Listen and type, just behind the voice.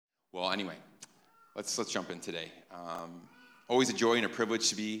Well, anyway, let's jump in today. Always a joy and a privilege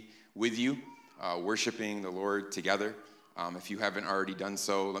to be with you, worshiping the Lord together. If you haven't already done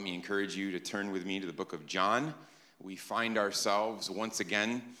so, let me encourage you to turn with me to the book of John. We find ourselves once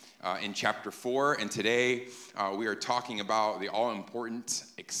again in chapter 4, and today we are talking about the all-important,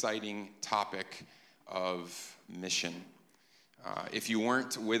 exciting topic of mission. If you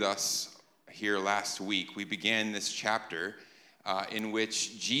weren't with us here last week, we began this chapter in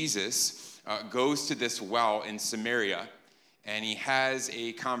which Jesus goes to this well in Samaria, and he has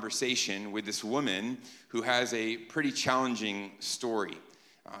a conversation with this woman who has a pretty challenging story.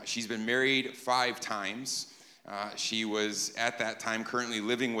 She's been married 5 times. She was, at that time, currently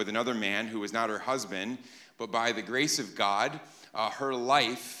living with another man who was not her husband, but by the grace of God, her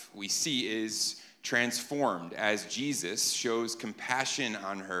life, we see, is transformed as Jesus shows compassion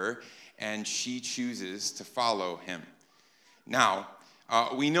on her, and she chooses to follow him. Now,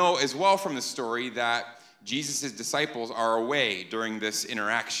 we know as well from the story that Jesus' disciples are away during this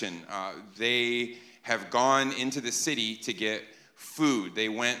interaction. They have gone into the city to get food. They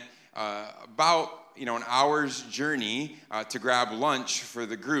went about an hour's journey to grab lunch for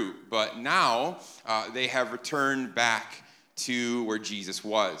the group. But now they have returned back to where Jesus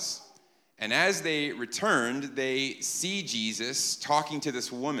was. And as they returned, they see Jesus talking to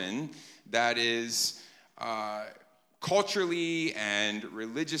this woman that is culturally and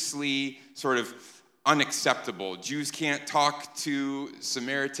religiously sort of unacceptable. Jews can't talk to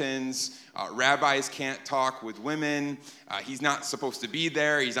Samaritans. Rabbis can't talk with women. He's not supposed to be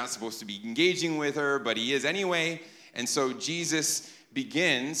there. He's not supposed to be engaging with her, but he is anyway. And so Jesus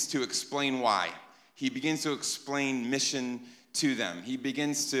begins to explain why. He begins to explain mission to them. He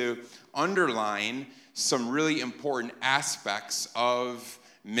begins to underline some really important aspects of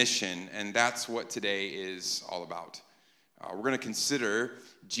mission, and that's what today is all about. We're going to consider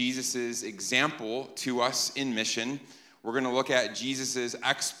Jesus' example to us in mission. We're going to look at Jesus'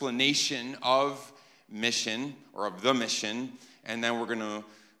 explanation of mission, or of the mission, and then we're going to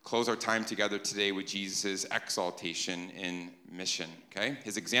close our time together today with Jesus' exaltation in mission, okay?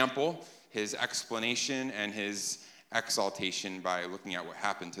 His example, his explanation, and his exaltation by looking at what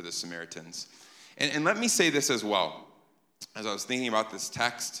happened to the Samaritans. And let me say this as well. As I was thinking about this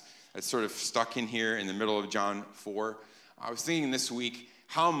text, it's sort of stuck in here in the middle of John 4. I was thinking this week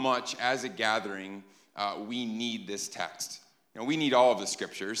how much, as a gathering, we need this text. We need all of the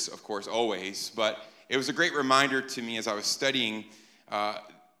scriptures, of course, always, but it was a great reminder to me as I was studying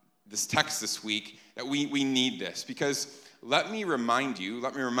this text this week that we need this, because let me remind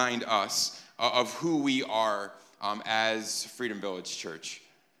us of who we are as Freedom Village Church.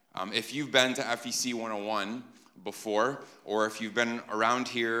 If you've been to FEC 101 before, or if you've been around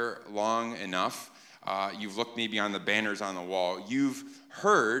here long enough, you've looked maybe on the banners on the wall, you've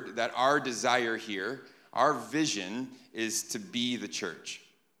heard that our desire here, our vision, is to be the church.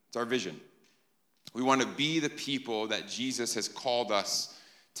 It's our vision. We want to be the people that Jesus has called us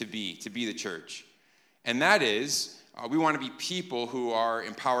to be the church. And that is, we want to be people who are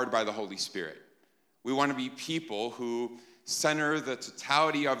empowered by the Holy Spirit. We want to be people who center the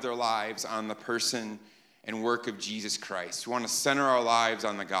totality of their lives on the person and work of Jesus Christ. We want to center our lives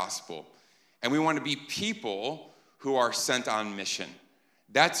on the gospel. And we want to be people who are sent on mission.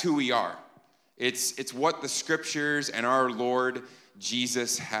 That's who we are. It's what the scriptures and our Lord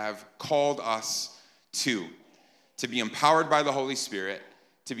Jesus have called us to be empowered by the Holy Spirit,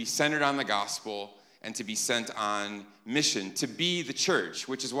 to be centered on the gospel, and to be sent on mission, to be the church,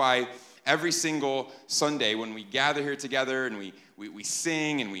 which is why every single Sunday when we gather here together and we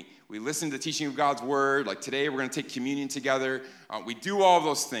sing and we listen to the teaching of God's word, like today we're going to take communion together. We do all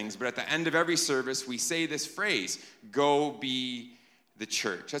those things, but at the end of every service, we say this phrase, go be the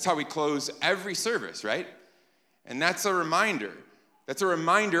church. That's how we close every service, right? And that's a reminder. That's a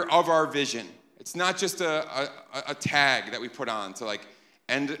reminder of our vision. It's not just a tag that we put on to like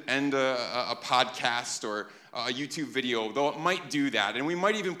end a podcast or a YouTube video, though it might do that. And we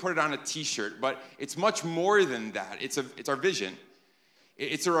might even put it on a t-shirt, but it's much more than that. It's our vision.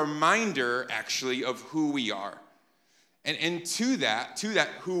 It's a reminder, actually, of who we are. And to that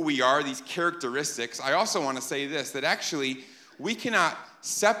who we are, these characteristics, I also want to say this, that actually we cannot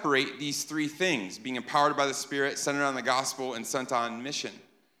separate these 3 things, being empowered by the Spirit, centered on the gospel, and sent on mission.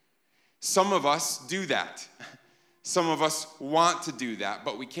 Some of us do that. Some of us want to do that,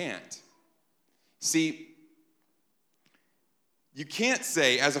 but we can't. See, you can't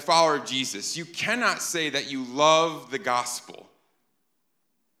say, as a follower of Jesus, you cannot say that you love the gospel,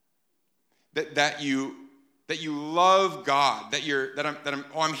 that you love God, that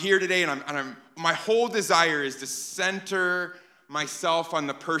I'm here today, and my whole desire is to center myself on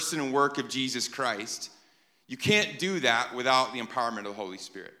the person and work of Jesus Christ, you can't do that without the empowerment of the Holy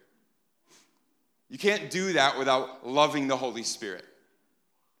Spirit. You can't do that without loving the Holy Spirit.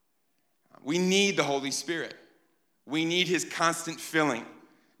 We need the Holy Spirit. We need his constant filling,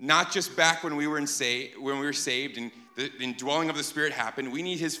 not just back when we were saved and the indwelling of the Spirit happened. We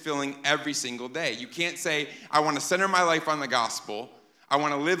need his filling every single day. You can't say, I want to center my life on the gospel, I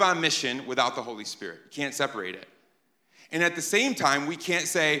want to live on mission without the Holy Spirit. You can't separate it. And at the same time, we can't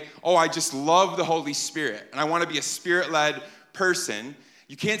say, oh, I just love the Holy Spirit and I want to be a Spirit-led person.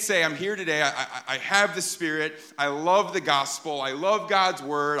 You can't say, I'm here today, I have the Spirit, I love the gospel, I love God's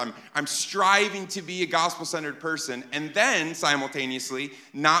word, I'm striving to be a gospel-centered person, and then simultaneously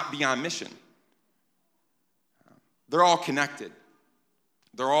not be on mission. They're all connected.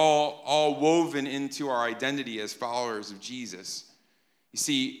 They're all woven into our identity as followers of Jesus. You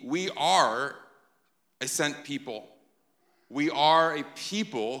see, we are a sent people. We are a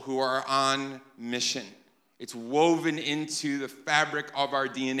people who are on mission. It's woven into the fabric of our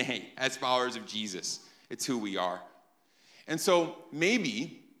DNA as followers of Jesus. It's who we are. And so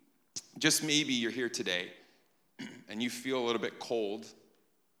maybe, just maybe you're here today and you feel a little bit cold,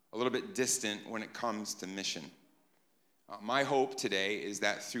 a little bit distant when it comes to mission. My hope today is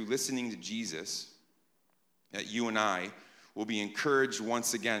that through listening to Jesus, that you and I will be encouraged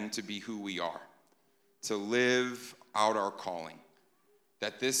once again to be who we are, to live out our calling.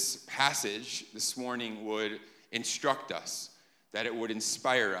 That this passage this morning would instruct us, that it would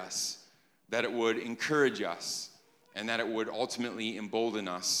inspire us, that it would encourage us, and that it would ultimately embolden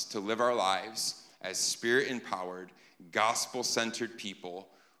us to live our lives as Spirit-empowered, gospel-centered people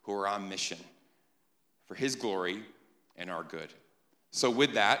who are on mission for his glory and our good. So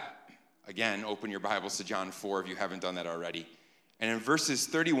with that, again, open your Bibles to John 4 if you haven't done that already. And in verses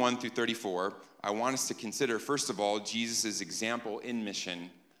 31 through 34, I want us to consider, first of all, Jesus' example in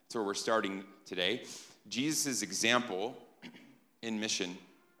mission. That's where we're starting today. Jesus' example in mission.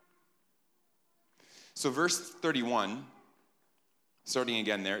 So verse 31, starting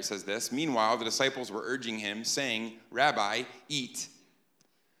again there, it says this, "Meanwhile, the disciples were urging him, saying, 'Rabbi, eat.'"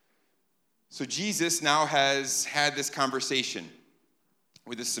 So Jesus now has had this conversation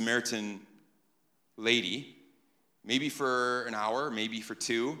with this Samaritan lady, maybe for an hour, maybe for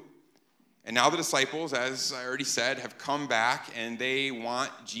 2. And now the disciples, as I already said, have come back and they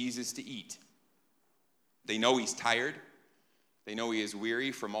want Jesus to eat. They know he's tired. They know he is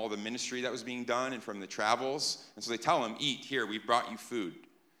weary from all the ministry that was being done and from the travels. And so they tell him, eat, here, we've brought you food.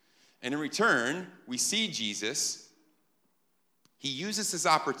 And in return, we see Jesus, he uses this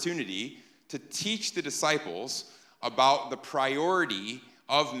opportunity to teach the disciples about the priority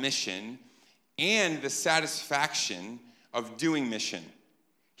of mission and the satisfaction of doing mission.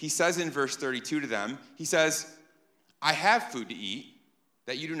 He says in verse 32 to them, he says, "I have food to eat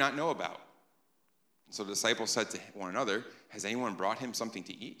that you do not know about." So the disciples said to one another, "Has anyone brought him something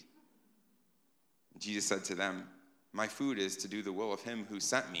to eat?" Jesus said to them, "My food is to do the will of him who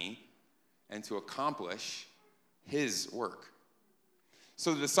sent me and to accomplish his work."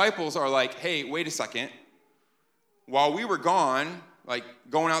 So the disciples are like, hey, wait a second. While we were gone, like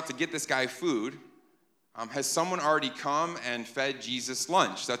going out to get this guy food, has someone already come and fed Jesus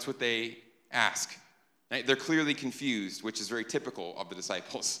lunch? That's what they ask. Right? They're clearly confused, which is very typical of the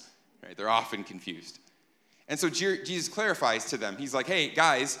disciples. Right? They're often confused. And so Jesus clarifies to them. He's like, hey,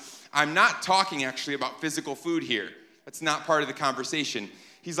 guys, I'm not talking actually about physical food here. That's not part of the conversation.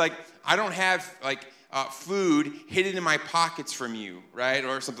 He's like, I don't have food hidden in my pockets from you, right?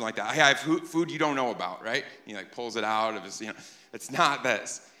 Or something like that. I have food you don't know about, right? He like pulls it out of his, it's not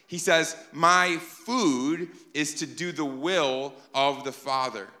this. He says, my food is to do the will of the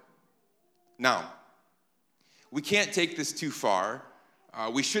Father. Now, we can't take this too far.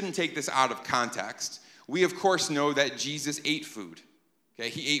 We shouldn't take this out of context. We, of course, know that Jesus ate food. Okay,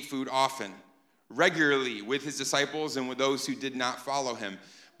 he ate food often, regularly with his disciples and with those who did not follow him.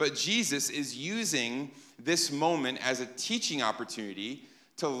 But Jesus is using this moment as a teaching opportunity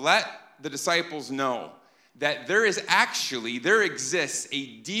to let the disciples know that there exists a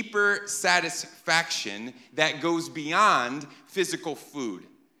deeper satisfaction that goes beyond physical food.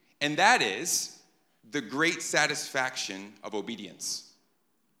 And that is the great satisfaction of obedience.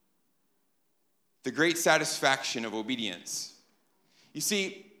 The great satisfaction of obedience. You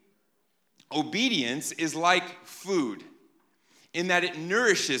see, obedience is like food in that it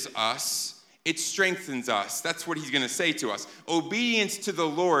nourishes us, it strengthens us. That's what he's going to say to us. Obedience to the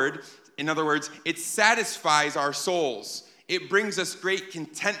Lord, in other words, it satisfies our souls. It brings us great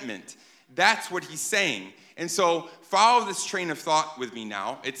contentment. That's what he's saying. And so follow this train of thought with me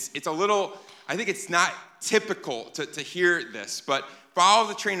now. It's a little, I think it's not typical to hear this, but follow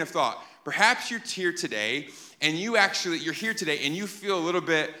the train of thought. Perhaps you're here today, and you're here today, and you feel a little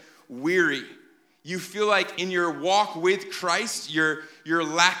bit weary. You feel like in your walk with Christ, you're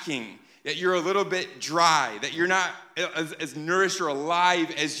lacking, that you're a little bit dry, that you're not as nourished or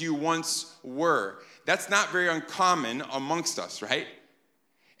alive as you once were. That's not very uncommon amongst us, right?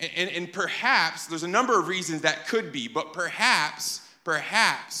 And perhaps, there's a number of reasons that could be, but perhaps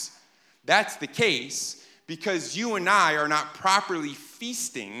that's the case because you and I are not properly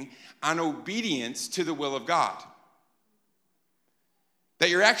feasting on obedience to the will of God. That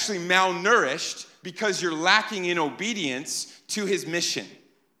you're actually malnourished because you're lacking in obedience to his mission.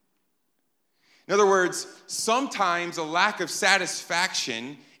 In other words, sometimes a lack of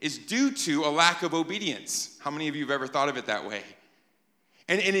satisfaction is due to a lack of obedience. How many of you have ever thought of it that way?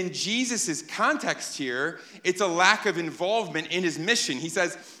 And in Jesus' context here, it's a lack of involvement in his mission. He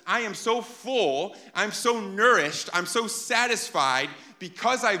says, I am so full, I'm so nourished, I'm so satisfied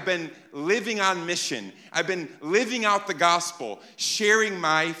because I've been living on mission. I've been living out the gospel, sharing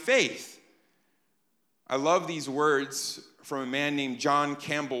my faith. I love these words from a man named John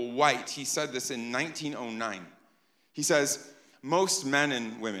Campbell White. He said this in 1909. He says, most men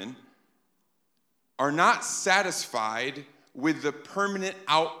and women are not satisfied with the permanent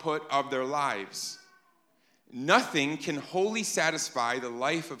output of their lives. Nothing can wholly satisfy the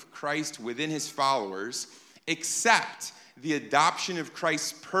life of Christ within his followers except the adoption of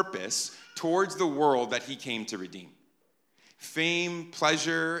Christ's purpose towards the world that he came to redeem. Fame,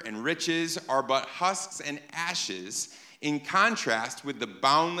 pleasure, and riches are but husks and ashes in contrast with the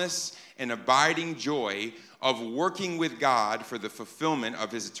boundless and abiding joy of working with God for the fulfillment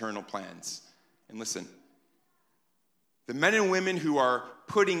of his eternal plans. And listen, the men and women who are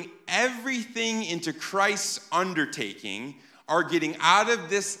putting everything into Christ's undertaking are getting out of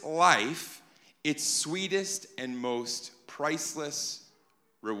this life its sweetest and most priceless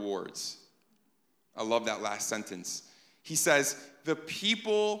rewards. I love that last sentence. He says, the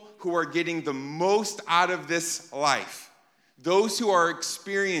people who are getting the most out of this life, those who are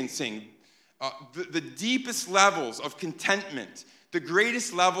experiencing the deepest levels of contentment, the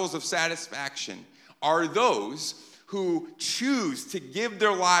greatest levels of satisfaction, are those who choose to give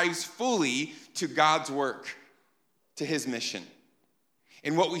their lives fully to God's work, to his mission.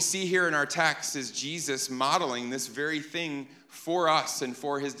 And what we see here in our text is Jesus modeling this very thing for us and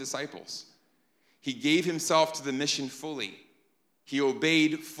for his disciples. He gave himself to the mission fully. He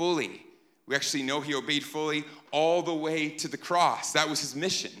obeyed fully. We actually know he obeyed fully all the way to the cross. That was his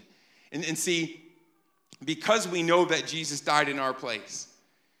mission. And see, because we know that Jesus died in our place,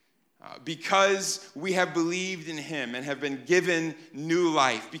 because we have believed in him and have been given new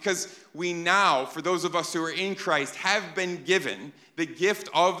life, because we now, for those of us who are in Christ, have been given the gift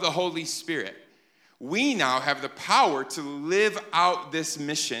of the Holy Spirit, we now have the power to live out this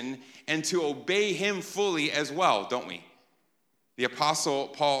mission and to obey him fully as well, don't we? The Apostle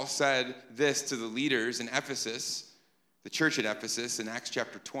Paul said this to the leaders in Ephesus, the church at Ephesus, in Acts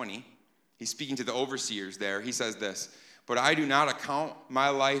chapter 20. He's speaking to the overseers there. He says this, but I do not account my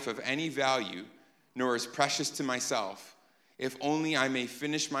life of any value, nor as precious to myself, if only I may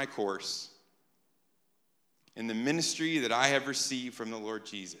finish my course in the ministry that I have received from the Lord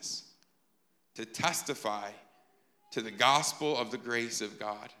Jesus, to testify to the gospel of the grace of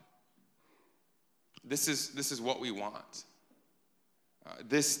God. This is what we want.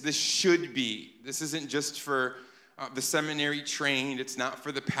 This should be. This isn't just for the seminary trained. It's not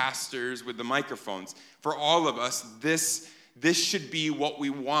for the pastors with the microphones. For all of us, this should be what we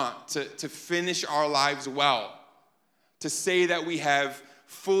want, to finish our lives well, to say that we have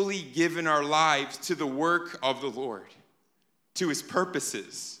fully given our lives to the work of the Lord, to his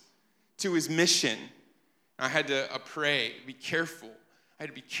purposes, to his mission. I had to pray, be careful. I had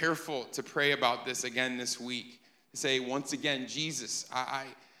to be careful to pray about this again this week. To say, once again, Jesus,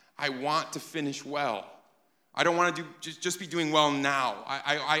 I want to finish well. I don't want to just be doing well now.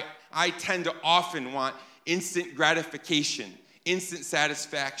 I tend to often want instant gratification, instant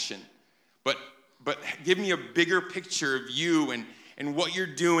satisfaction. But give me a bigger picture of you and what you're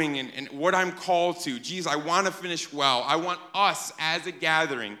doing and what I'm called to. Jesus, I want to finish well. I want us as a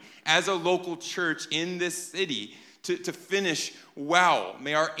gathering, as a local church in this city to finish well.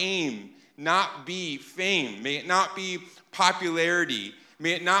 May our aim not be fame. May it not be popularity.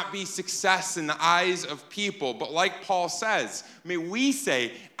 May it not be success in the eyes of people. But like Paul says, may we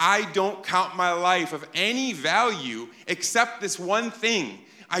say, I don't count my life of any value except this one thing.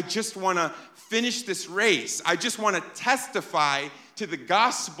 I just want to finish this race. I just want to testify to the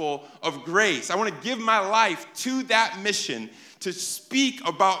gospel of grace. I want to give my life to that mission, to speak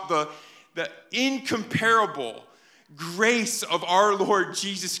about the incomparable grace of our Lord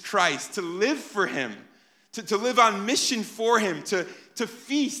Jesus Christ, to live for him, to live on mission for him, to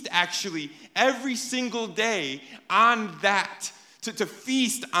feast actually every single day on that, to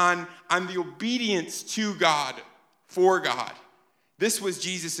feast on the obedience to God, for God. This was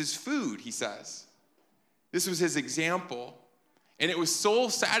Jesus' food, he says. This was his example, and it was soul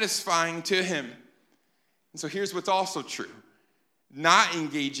satisfying to him. And so here's what's also true. Not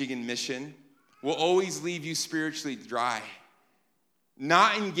engaging in mission will always leave you spiritually dry.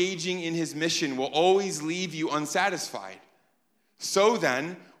 Not engaging in his mission will always leave you unsatisfied. So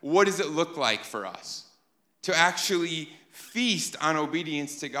then, what does it look like for us to actually feast on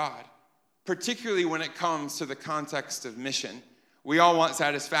obedience to God, particularly when it comes to the context of mission? We all want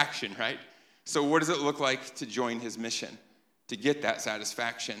satisfaction, right? So what does it look like to join his mission, to get that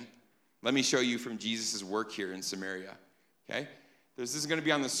satisfaction? Let me show you from Jesus' work here in Samaria, okay? This is going to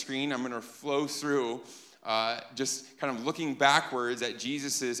be on the screen. I'm going to flow through just kind of looking backwards at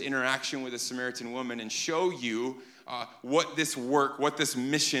Jesus' interaction with a Samaritan woman and show you what this work, what this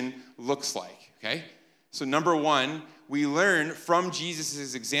mission looks like, okay? So number one, we learn from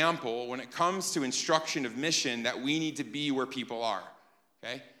Jesus' example when it comes to instruction of mission that we need to be where people are,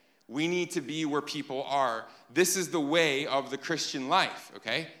 okay? We need to be where people are. This is the way of the Christian life,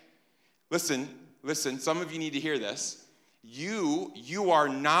 okay? Listen, some of you need to hear this. You are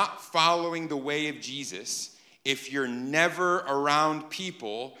not following the way of Jesus if you're never around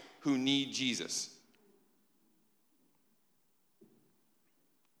people who need Jesus.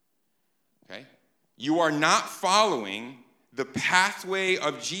 Okay? You are not following the pathway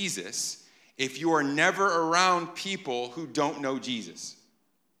of Jesus if you are never around people who don't know Jesus.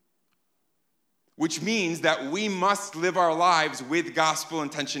 Which means that we must live our lives with gospel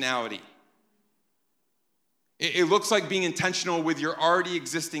intentionality. It looks like being intentional with your already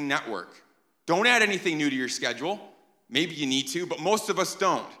existing network. Don't add anything new to your schedule. Maybe you need to, but most of us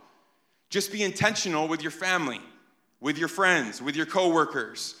don't. Just be intentional with your family, with your friends, with your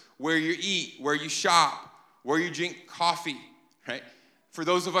coworkers, where you eat, where you shop, where you drink coffee, right? For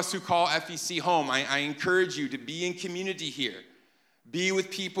those of us who call FEC home, I encourage you to be in community here. Be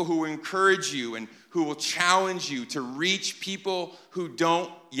with people who encourage you and who will challenge you to reach people who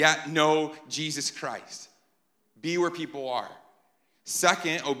don't yet know Jesus Christ. Be where people are.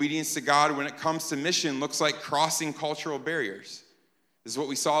 Second, obedience to God when it comes to mission looks like crossing cultural barriers. This is what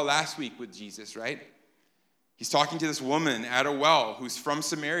we saw last week with Jesus, right? He's talking to this woman at a well who's from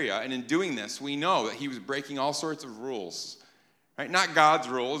Samaria, and in doing this, we know that he was breaking all sorts of rules, right? Not God's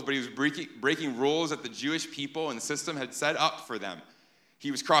rules, but he was breaking rules that the Jewish people and the system had set up for them. He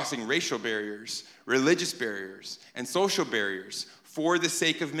was crossing racial barriers, religious barriers, and social barriers for the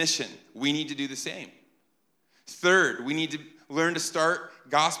sake of mission. We need to do the same. Third, we need to learn to start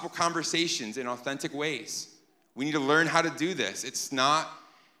gospel conversations in authentic ways. We need to learn how to do this. It's not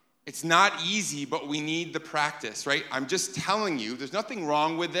easy, but we need the practice, right? I'm just telling you, there's nothing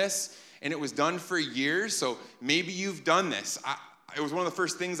wrong with this, and it was done for years, so maybe you've done this. It was one of the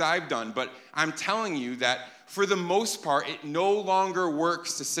first things I've done, but I'm telling you that for the most part, it no longer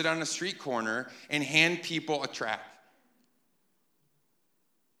works to sit on a street corner and hand people a tract.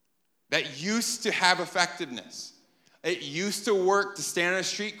 That used to have effectiveness. It used to work to stand on a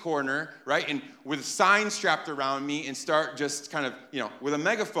street corner, right, and with a sign strapped around me and start just kind of, with a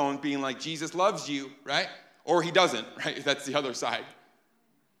megaphone being like, Jesus loves you, right? Or he doesn't, right? That's the other side.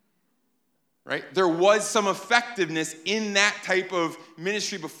 Right? There was some effectiveness in that type of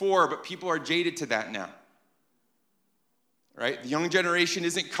ministry before, but people are jaded to that now. Right? The young generation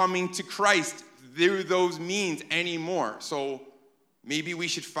isn't coming to Christ through those means anymore. So maybe we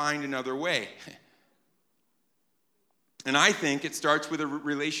should find another way. And I think it starts with a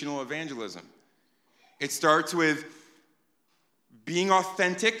relational evangelism. It starts with being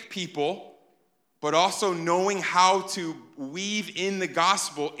authentic people, but also knowing how to weave in the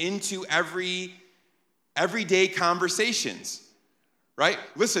gospel into everyday conversations, right?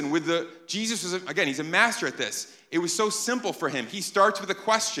 Listen, Jesus was, again, he's a master at this. It was so simple for him. He starts with a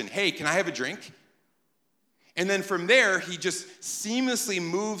question. Hey, can I have a drink? And then from there, he just seamlessly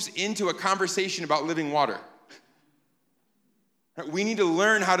moves into a conversation about living water. We need to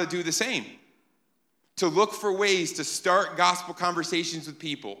learn how to do the same, to look for ways to start gospel conversations with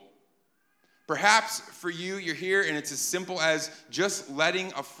people. Perhaps for you, you're here and it's as simple as just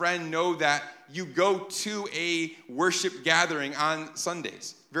letting a friend know that you go to a worship gathering on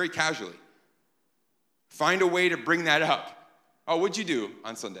Sundays, very casually. Find a way to bring that up. Oh, what'd you do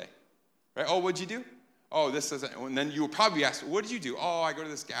on Sunday? Right? Oh, what'd you do? Oh, this doesn't. And then you will probably ask, what did you do? Oh, I go to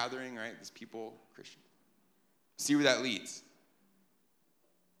this gathering, right? These people, Christian. See where that leads.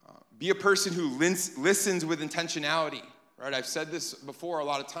 Be a person who listens with intentionality, right? I've said this before a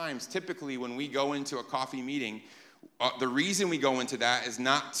lot of times. Typically, when we go into a coffee meeting, the reason we go into that is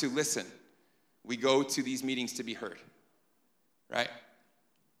not to listen. We go to these meetings to be heard, right?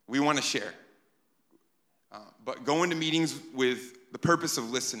 We want to share. But go into meetings with the purpose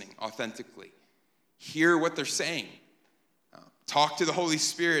of listening authentically. Hear what they're saying. Talk to the Holy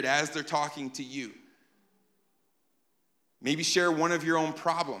Spirit as they're talking to you. Maybe share one of your own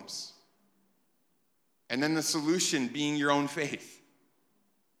problems. And then the solution being your own faith.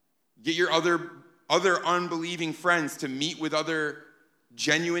 Get your other unbelieving friends to meet with other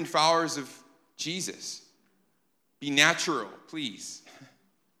genuine followers of Jesus. Be natural, please.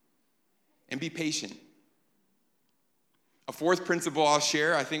 And be patient. A fourth principle I'll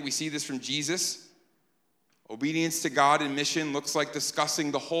share, I think we see this from Jesus. Obedience to God in mission looks like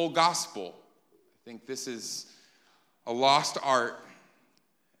discussing the whole gospel. I think this is a lost art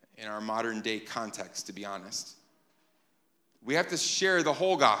in our modern day context, to be honest. We have to share the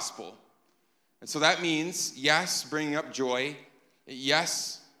whole gospel. And so that means, yes, bringing up joy.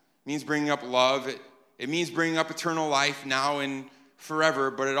 Yes, means bringing up love. It means bringing up eternal life now and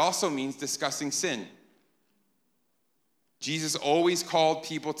forever, but it also means discussing sin. Jesus always called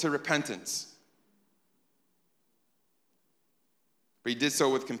people to repentance. But he did so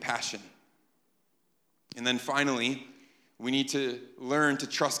with compassion. And then finally, we need to learn to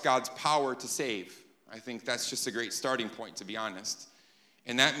trust God's power to save. I think that's just a great starting point, to be honest.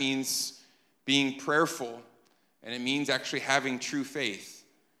 And that means being prayerful, and it means actually having true faith.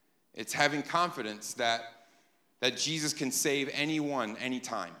 It's having confidence that Jesus can save anyone,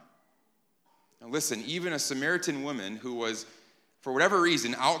 anytime. Now listen, even a Samaritan woman who was, for whatever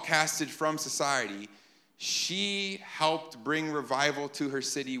reason, outcasted from society, she helped bring revival to her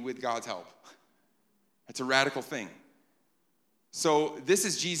city with God's help. That's a radical thing. So this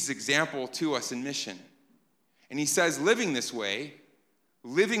is Jesus' example to us in mission. And he says, living this way,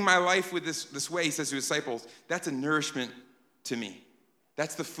 living my life with this way, he says to his disciples, that's a nourishment to me.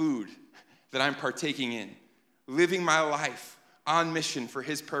 That's the food that I'm partaking in. Living my life on mission for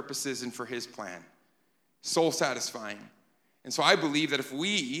his purposes and for his plan. Soul satisfying. And so I believe that if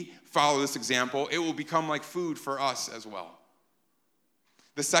we follow this example, it will become like food for us as well.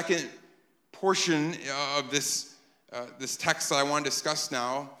 The second portion of this text that I want to discuss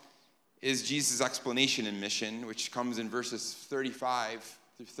now is Jesus' explanation in mission, which comes in verses 35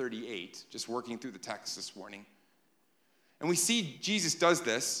 through 38, just working through the text this morning. And we see Jesus does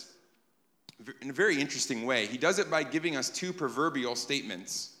this in a very interesting way. He does it by giving us two proverbial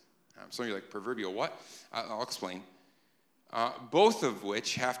statements. Some of you are like, proverbial what? I'll explain. Both of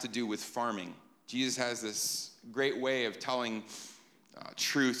which have to do with farming. Jesus has this great way of telling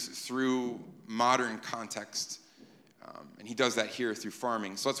truth through modern context. And he does that here through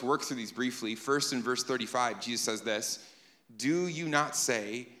farming. So let's work through these briefly. First, in verse 35, Jesus says this, do you not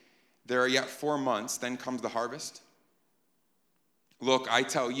say, there are yet 4 months, then comes the harvest? Look, I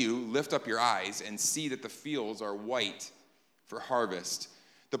tell you, lift up your eyes and see that the fields are white for harvest.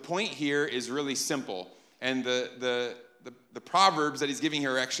 The point here is really simple. And the proverbs that he's giving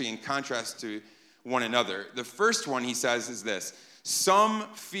here are actually in contrast to one another. The first one he says is this, some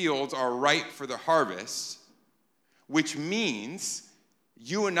fields are ripe for the harvest, which means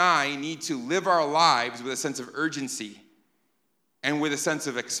you and I need to live our lives with a sense of urgency and with a sense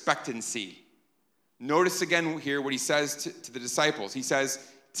of expectancy. Notice again here what he says to the disciples. He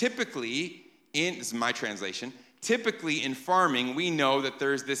says, typically, this is my translation, typically in farming, we know that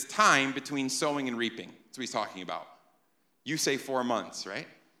there's this time between sowing and reaping. That's what he's talking about. You say 4 months, right?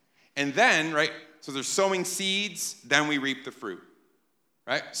 And then, right, so there's sowing seeds, then we reap the fruit,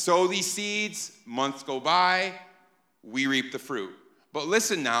 right? Sow these seeds, months go by, we reap the fruit. But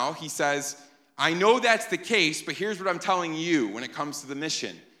listen now, he says, I know that's the case, but here's what I'm telling you when it comes to the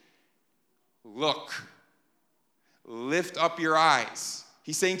mission. Look, lift up your eyes.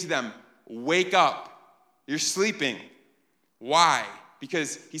 He's saying to them, wake up. You're sleeping. Why?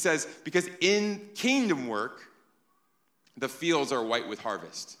 Because he says, because in kingdom work, the fields are white with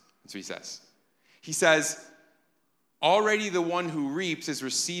harvest. That's what he says. He says, already the one who reaps is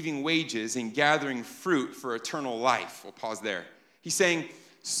receiving wages and gathering fruit for eternal life. We'll pause there. He's saying,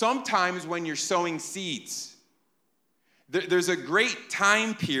 sometimes when you're sowing seeds, there's a great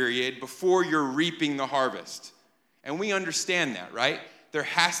time period before you're reaping the harvest. And we understand that, right? There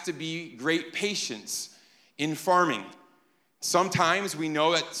has to be great patience in farming. Sometimes we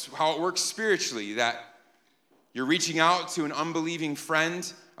know that's how it works spiritually, that you're reaching out to an unbelieving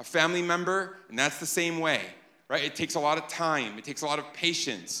friend, a family member, and that's the same way, right? It takes a lot of time. It takes a lot of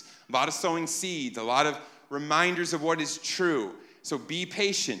patience, a lot of sowing seeds, a lot of reminders of what is true. So be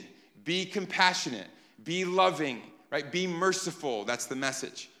patient, be compassionate, be loving, right? Be merciful. That's the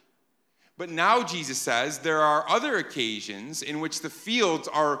message. But now Jesus says there are other occasions in which the fields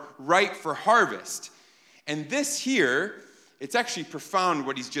are ripe for harvest. And this here, it's actually profound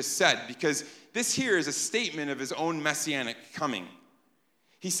what he's just said, because this here is a statement of his own messianic coming.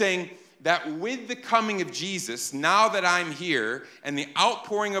 He's saying that with the coming of Jesus, now that I'm here and the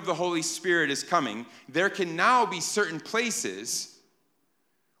outpouring of the Holy Spirit is coming, there can now be certain places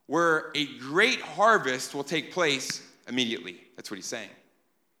where a great harvest will take place immediately. That's what he's saying.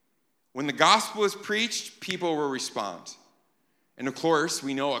 When the gospel is preached, people will respond. And of course,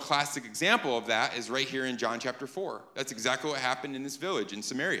 we know a classic example of that is right here in John chapter 4. That's exactly what happened in this village in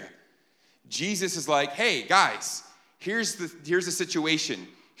Samaria. Jesus is like, hey, guys, here's the situation.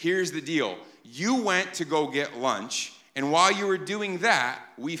 Here's the deal. You went to go get lunch, and while you were doing that,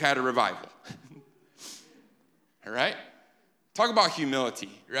 we've had a revival. All right? Talk about humility,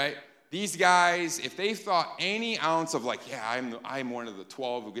 right? These guys, if they thought any ounce of like, yeah, I'm one of the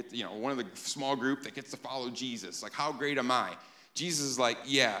 12 who get, one of the small group that gets to follow Jesus. Like, how great am I? Jesus is like,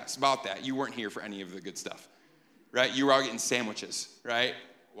 yeah, it's about that. You weren't here for any of the good stuff, right? You were out getting sandwiches, right?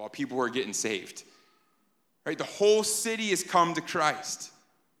 While people were getting saved, right? The whole city has come to Christ.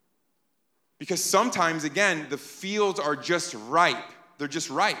 Because sometimes, again, the fields are just ripe. They're just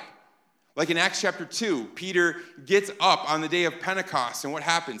ripe. Like in Acts chapter 2, Peter gets up on the day of Pentecost, and what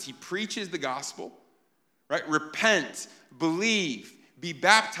happens? He preaches the gospel, right? Repent, believe, be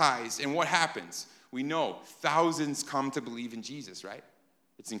baptized, and what happens? We know thousands come to believe in Jesus, right?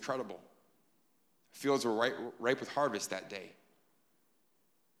 It's incredible. Fields were ripe with harvest that day.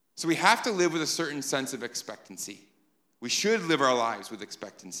 So we have to live with a certain sense of expectancy. We should live our lives with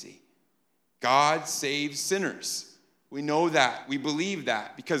expectancy. God saves sinners. We know that. We believe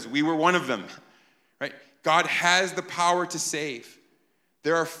that because we were one of them, right? God has the power to save.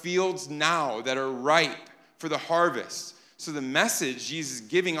 There are fields now that are ripe for the harvest. So the message Jesus is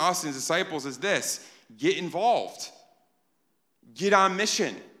giving us and his disciples is this: get involved. Get on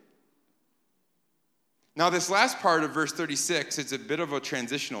mission. Now, this last part of verse 36, it's a bit of a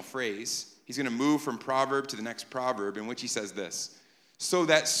transitional phrase. He's going to move from proverb to the next proverb, in which he says this: so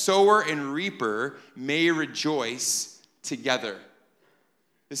that sower and reaper may rejoice together.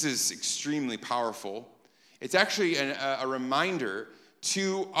 This is extremely powerful. It's actually a reminder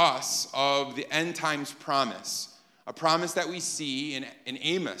to us of the end times promise, a promise that we see in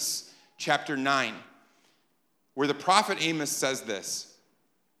Amos chapter 9, where the prophet Amos says this: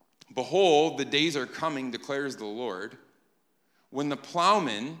 behold, the days are coming, declares the Lord, when the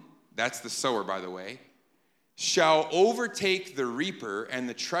plowman, that's the sower, by the way, shall overtake the reaper and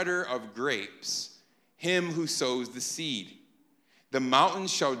the treader of grapes, him who sows the seed. The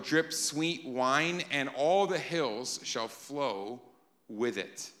mountains shall drip sweet wine, and all the hills shall flow with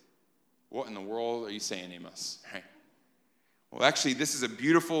it. What in the world are you saying, Amos? Right. Well, actually, this is a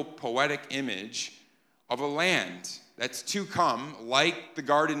beautiful poetic image of a land that's to come, like the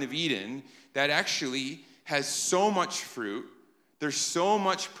Garden of Eden, that actually has so much fruit. There's so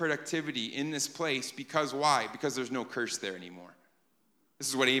much productivity in this place because why? Because there's no curse there anymore. This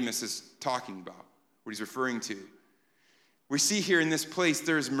is what Amos is talking about, what he's referring to. We see here in this place,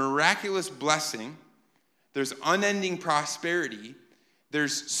 there's miraculous blessing, there's unending prosperity,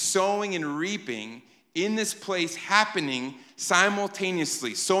 there's sowing and reaping in this place happening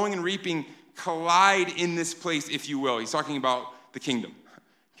simultaneously. Sowing and reaping collide in this place, if you will. He's talking about the kingdom,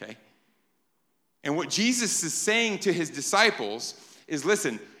 okay? And what Jesus is saying to his disciples is,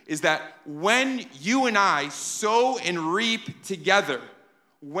 listen, is that when you and I sow and reap together,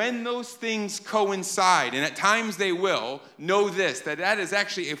 when those things coincide, and at times they will, know this, that is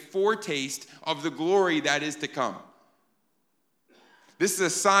actually a foretaste of the glory that is to come. This is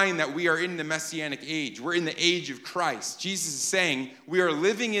a sign that we are in the Messianic age. We're in the age of Christ. Jesus is saying we are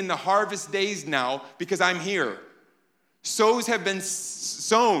living in the harvest days now because I'm here. Sows have been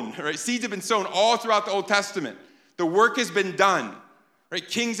sown, right? Seeds have been sown all throughout the Old Testament. The work has been done, right?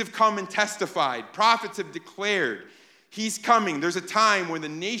 Kings have come and testified. Prophets have declared. He's coming. There's a time when the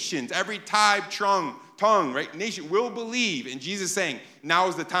nations, every tribe, tongue, right, nation will believe. And Jesus is saying, now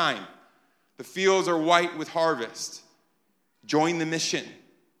is the time. The fields are white with harvest. Join the mission.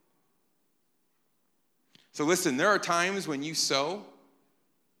 So listen, there are times when you sow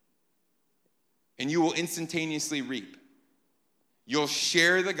and you will instantaneously reap. You'll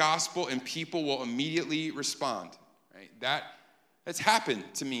share the gospel and people will immediately respond. Right? That's happened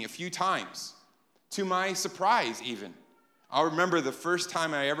to me a few times, to my surprise even. I'll remember the first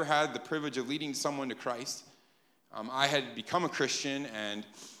time I ever had the privilege of leading someone to Christ. I had become a Christian, and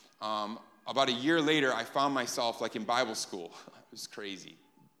about a year later, I found myself like in Bible school, was crazy.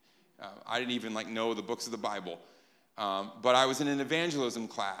 I didn't even know the books of the Bible. But I was in an evangelism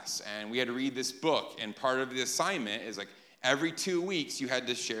class, and we had to read this book. And part of the assignment is every 2 weeks you had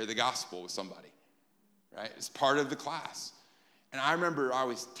to share the gospel with somebody, right? It's part of the class. And I remember I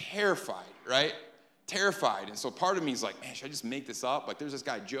was terrified, right? Terrified. And so part of me is man, should I just make this up? There's this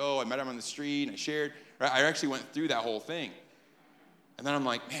guy, Joe. I met him on the street, and I shared. Right? I actually went through that whole thing. And then I'm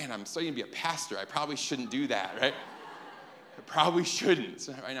man, I'm studying to be a pastor. I probably shouldn't do that, right? I probably shouldn't. It's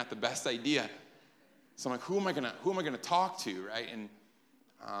probably not the best idea. So I'm who am I gonna talk to, right? And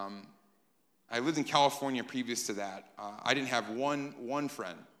I lived in California previous to that. I didn't have one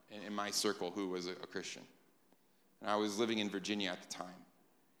friend in my circle who was a Christian. And I was living in Virginia at the time.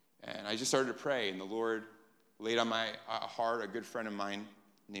 And I just started to pray, and the Lord laid on my heart a good friend of mine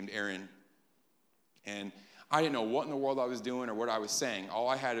named Aaron. And I didn't know what in the world I was doing or what I was saying. All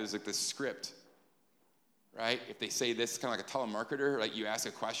I had was this script, right? If they say this, it's kind of like a telemarketer. You ask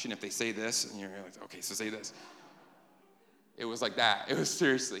a question, if they say this, and you're okay, so say this. It was like that. It was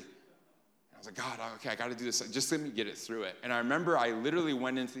seriously. I was God, okay, I got to do this. Just let me get it through it. And I remember I literally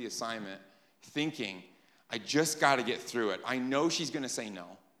went into the assignment thinking, I just got to get through it. I know she's going to say no.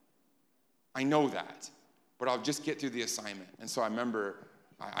 I know that. But I'll just get through the assignment. And so I remember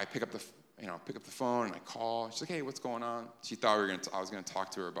I pick up the phone and I call. She's hey, what's going on? She thought I was going to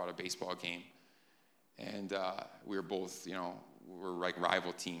talk to her about a baseball game. And we were both, we're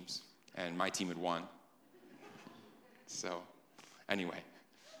rival teams. And my team had won. So anyway.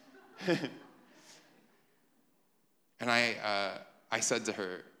 And I said to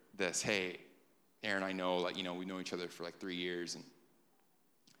her this, hey, Aaron, I know, we know each other for 3 years and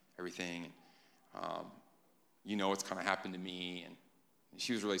everything. And, what's kind of happened to me. And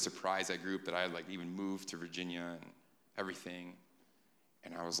she was really surprised that group that I had even moved to Virginia and everything.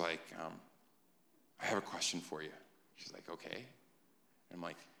 And I was I have a question for you. She's okay. And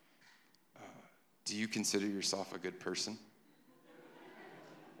I'm do you consider yourself a good person?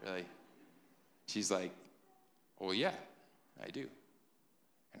 Really? She's well, yeah, I do.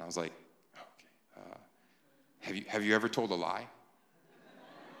 And I was okay. Have you ever told a lie?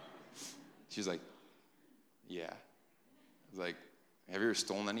 She's yeah. I was have you ever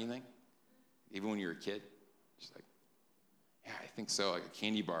stolen anything? Even when you were a kid? She's yeah, I think so. A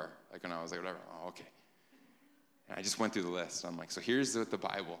candy bar, when I was whatever. Oh, okay. And I just went through the list. I'm so here's what the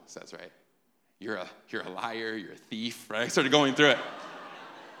Bible says, right? You're a liar, you're a thief, right? I started going through it.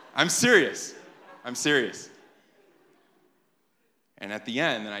 I'm serious. And at the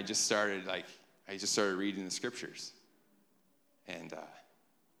end, then I just started reading the scriptures. And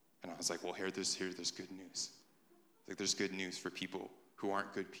I was well, there's good news. There's good news for people who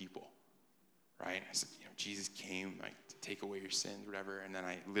aren't good people, right? And I said, Jesus came to take away your sins, whatever. And then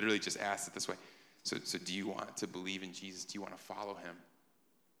I literally just asked it this way. So do you want to believe in Jesus? Do you want to follow him?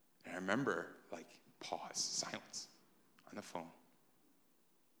 And I remember pause, silence on the phone.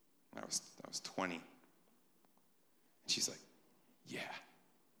 I was 20. And she's yeah,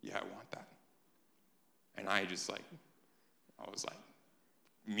 I want that. And I just I was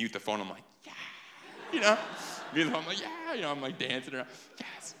mute the phone. I'm yeah, mute the phone. I'm yeah, I'm dancing around.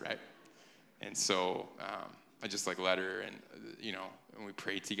 Yes, right. And so I just let her, and and we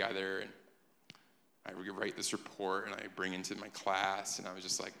prayed together, and I would write this report, and I bring it into my class, and I was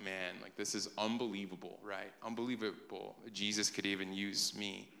just man, this is unbelievable, right? Unbelievable. Jesus could even use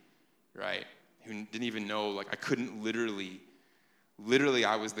me, right? Who didn't even know, I couldn't literally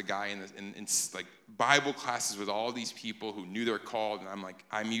I was the guy in Bible classes with all these people who knew they were called, and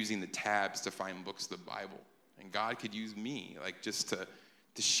I'm using the tabs to find books of the Bible, and God could use me, just to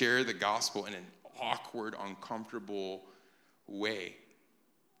share the gospel in an awkward, uncomfortable way.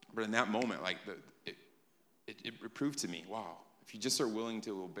 But in that moment, it proved to me, wow, if you just are willing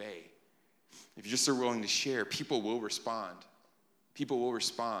to obey, if you just are willing to share, people will respond. People will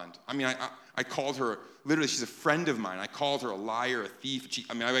respond. I mean, I called her, literally, she's a friend of mine. I called her a liar, a thief.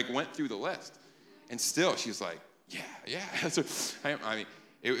 I went through the list. And still, she was yeah.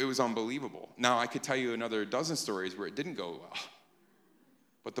 It was unbelievable. Now, I could tell you another dozen stories where it didn't go well.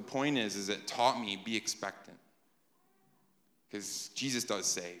 But the point is it taught me, be expectant. Because Jesus does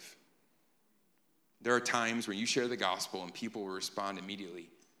save. There are times when you share the gospel and people will respond immediately.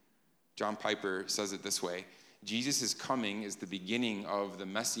 John Piper says it this way: Jesus' coming is the beginning of the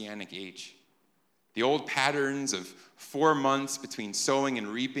Messianic age. The old patterns of 4 months between sowing and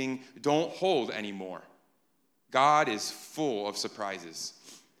reaping don't hold anymore. God is full of surprises.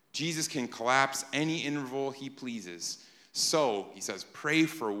 Jesus can collapse any interval he pleases. So, he says, pray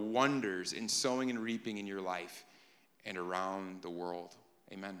for wonders in sowing and reaping in your life and around the world.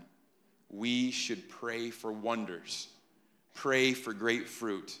 Amen. We should pray for wonders. Pray for great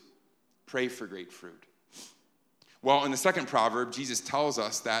fruit. Pray for great fruit. Well, in the second proverb, Jesus tells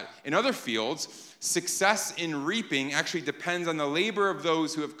us that in other fields, success in reaping actually depends on the labor of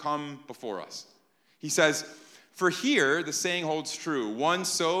those who have come before us. He says, for here, the saying holds true. One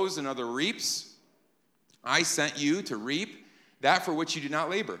sows, another reaps. I sent you to reap that for which you did not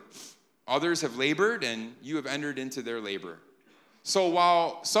labor. Others have labored, and you have entered into their labor. So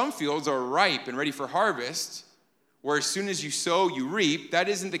while some fields are ripe and ready for harvest, where as soon as you sow, you reap, that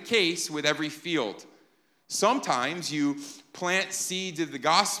isn't the case with every field. Sometimes you plant seeds of the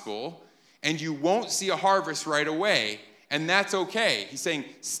gospel and you won't see a harvest right away, and that's okay. He's saying,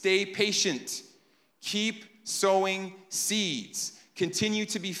 stay patient. Keep sowing seeds. Continue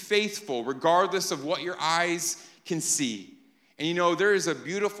to be faithful regardless of what your eyes can see. And there is a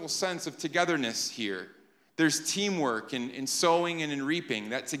beautiful sense of togetherness here. There's teamwork in sowing and in reaping,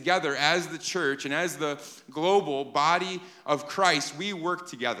 that together as the church and as the global body of Christ, we work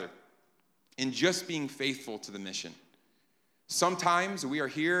together in just being faithful to the mission. Sometimes we are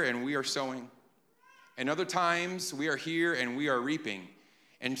here and we are sowing, and other times we are here and we are reaping.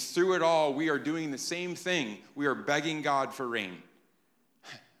 And through it all, we are doing the same thing. We are begging God for rain.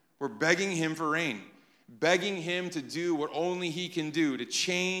 We're begging him for rain, begging him to do what only he can do, to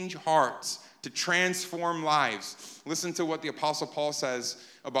change hearts, to transform lives. Listen to what the Apostle Paul says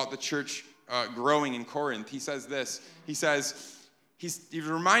about the church growing in Corinth. He says this. He says, he's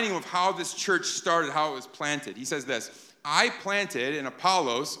reminding of how this church started, how it was planted. He says this, I planted and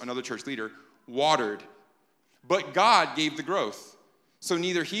Apollos, another church leader, watered, but God gave the growth. So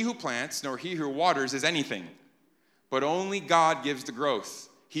neither he who plants nor he who waters is anything, but only God gives the growth.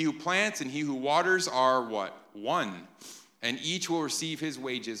 He who plants and he who waters are what? One. And each will receive his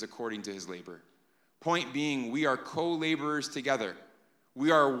wages according to his labor. Point being, we are co-laborers together.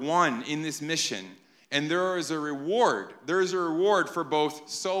 We are one in this mission. And there is a reward. There is a reward for both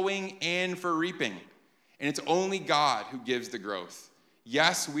sowing and for reaping. And it's only God who gives the growth.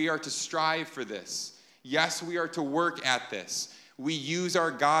 Yes, we are to strive for this. Yes, we are to work at this. We use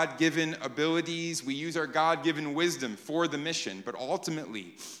our God-given abilities. We use our God-given wisdom for the mission. But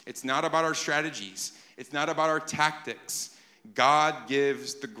ultimately, it's not about our strategies. It's not about our tactics. God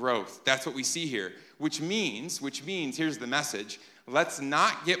gives the growth. That's what we see here. Which means, here's the message. Let's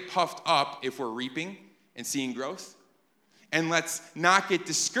not get puffed up if we're reaping and seeing growth. And let's not get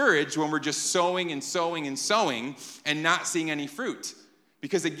discouraged when we're just sowing and sowing and sowing and not seeing any fruit.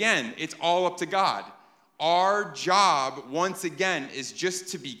 Because again, it's all up to God. Our job, once again, is just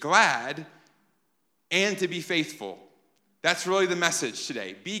to be glad and to be faithful. That's really the message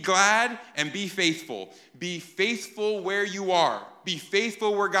today. Be glad and be faithful. Be faithful where you are. Be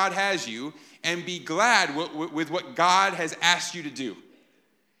faithful where God has you, and be glad with what God has asked you to do.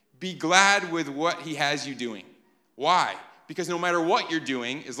 Be glad with what he has you doing. Why? Because no matter what you're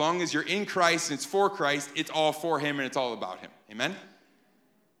doing, as long as you're in Christ and it's for Christ, it's all for him and it's all about him. Amen?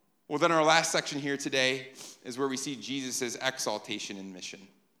 Well, then our last section here today is where we see Jesus' exaltation in mission.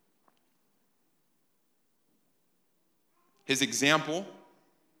 His example,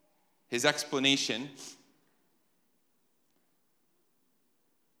 his explanation,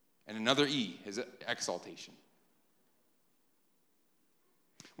 and another E, his exaltation.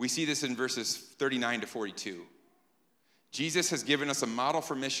 We see this in verses 39 to 42. Jesus has given us a model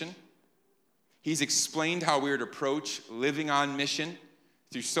for mission. He's explained how we are to approach living on mission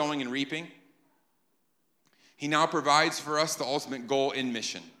through sowing and reaping. He now provides for us the ultimate goal in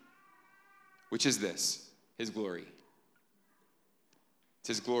mission, which is this, his glory. It's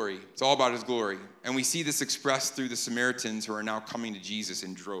his glory. It's all about his glory. And we see this expressed through the Samaritans who are now coming to Jesus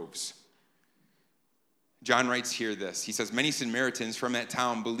in droves. John writes here this. He says, many Samaritans from that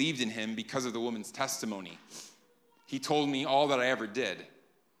town believed in him because of the woman's testimony. He told me all that I ever did.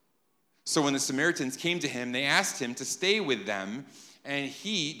 So when the Samaritans came to him, they asked him to stay with them, and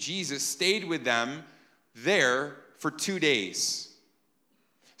he, Jesus, stayed with them there for 2 days.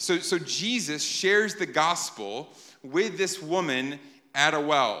 So Jesus shares the gospel with this woman at a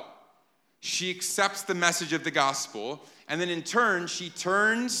well. She accepts the message of the gospel, and then in turn, she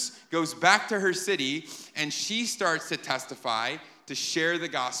turns, goes back to her city, and she starts to testify, to share the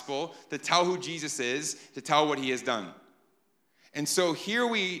gospel, to tell who Jesus is, to tell what he has done. And so here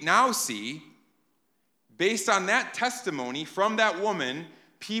we now see, based on that testimony from that woman,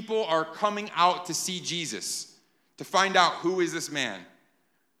 people are coming out to see Jesus, to find out who is this man?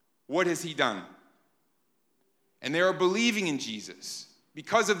 What has he done? And they are believing in Jesus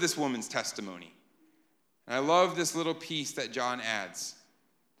because of this woman's testimony. And I love this little piece that John adds,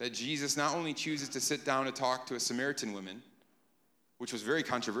 that Jesus not only chooses to sit down to talk to a Samaritan woman, which was very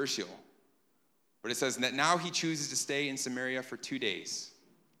controversial, But it says that now he chooses to stay in Samaria for 2 days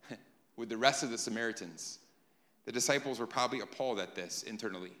with the rest of the Samaritans. The disciples were probably appalled at this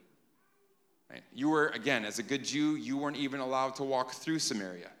internally. Right? You were, again, as a good Jew, you weren't even allowed to walk through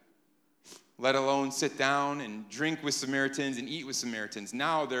Samaria, let alone sit down and drink with Samaritans and eat with Samaritans.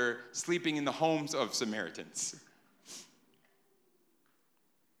 Now they're sleeping in the homes of Samaritans.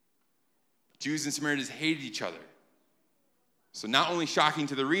 Jews and Samaritans hated each other. So not only shocking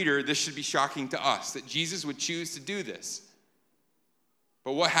to the reader, this should be shocking to us, that Jesus would choose to do this.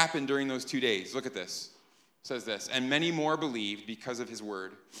 But what happened during those 2 days? Look at this. It says this, and many more believed because of his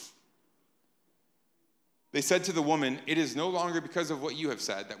word. They said to the woman, it is no longer because of what you have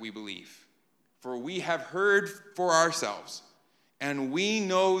said that we believe, for we have heard for ourselves, and we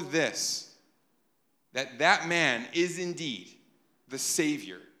know this, that that man is indeed the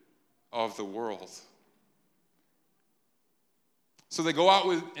Savior of the world. So they go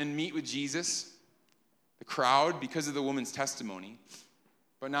out and meet with Jesus, the crowd, because of the woman's testimony.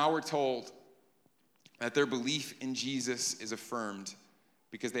 But now we're told that their belief in Jesus is affirmed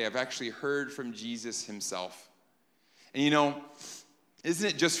because they have actually heard from Jesus himself. And isn't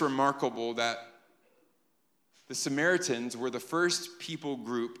it just remarkable that the Samaritans were the first people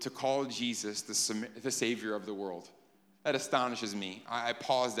group to call Jesus the Savior of the world? That astonishes me. I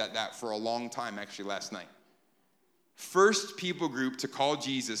paused at that for a long time, actually, last night. First people group to call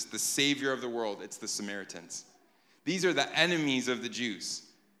Jesus the Savior of the world, it's the Samaritans. These are the enemies of the Jews,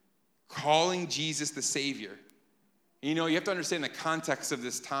 calling Jesus the Savior. You have to understand the context of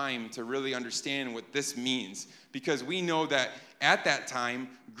this time to really understand what this means, because we know that at that time,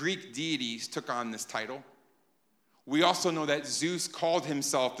 Greek deities took on this title. We also know that Zeus called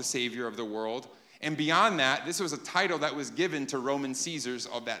himself the Savior of the world, and beyond that, this was a title that was given to Roman Caesars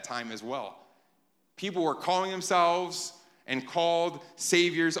of that time as well. People were calling themselves and called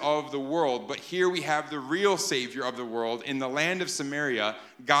saviors of the world. But here we have the real Savior of the world in the land of Samaria,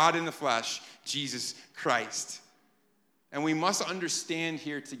 God in the flesh, Jesus Christ. And we must understand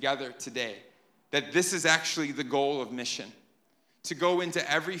here together today that this is actually the goal of mission. To go into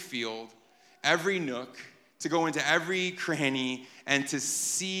every field, every nook, to go into every cranny, and to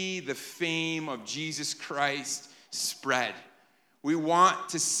see the fame of Jesus Christ spread. We want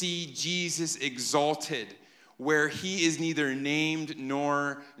to see Jesus exalted, where he is neither named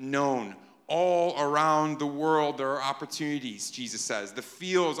nor known. All around the world there are opportunities, Jesus says. The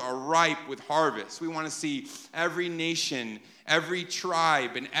fields are ripe with harvest. We want to see every nation, every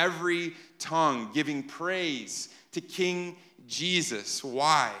tribe, and every tongue giving praise to King Jesus.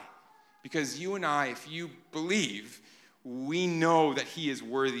 Why? Because you and I, if you believe, we know that he is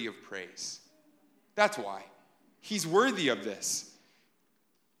worthy of praise. That's why. He's worthy of this.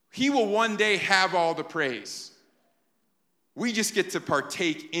 He will one day have all the praise. We just get to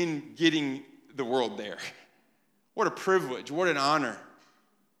partake in getting the world there. What a privilege, what an honor.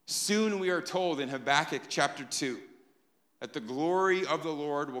 Soon we are told in Habakkuk chapter 2 that the glory of the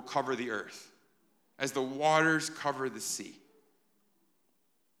Lord will cover the earth as the waters cover the sea.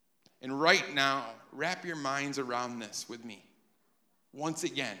 And right now, wrap your minds around this with me. Once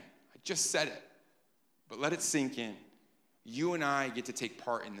again, I just said it, but let it sink in. You and I get to take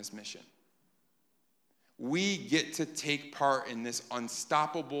part in this mission. We get to take part in this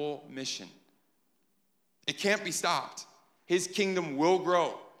unstoppable mission. It can't be stopped. His kingdom will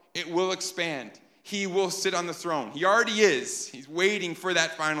grow. It will expand. He will sit on the throne. He already is. He's waiting for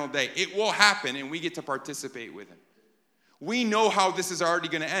that final day. It will happen, and we get to participate with him. We know how this is already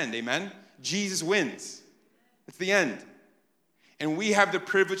going to end, amen? Jesus wins. It's the end. And we have the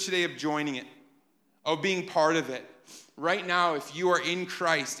privilege today of joining it, of being part of it. Right now, if you are in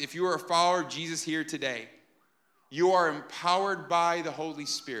Christ, if you are a follower of Jesus here today, you are empowered by the Holy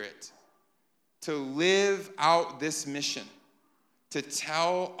Spirit to live out this mission, to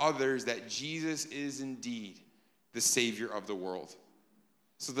tell others that Jesus is indeed the Savior of the world.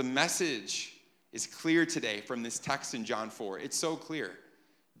 So the message is clear today from this text in John 4. It's so clear.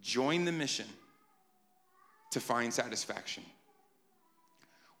 Join the mission to find satisfaction.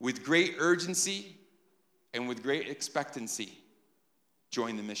 With great urgency and with great expectancy,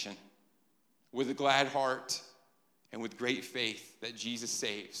 join the mission. With a glad heart and with great faith that Jesus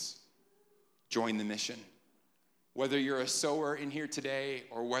saves, join the mission. Whether you're a sower in here today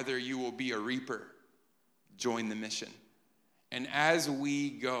or whether you will be a reaper, join the mission. And as we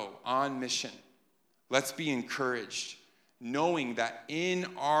go on mission, let's be encouraged, knowing that in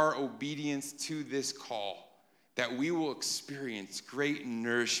our obedience to this call, that we will experience great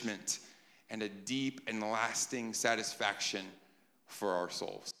nourishment and a deep and lasting satisfaction for our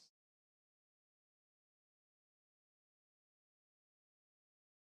souls.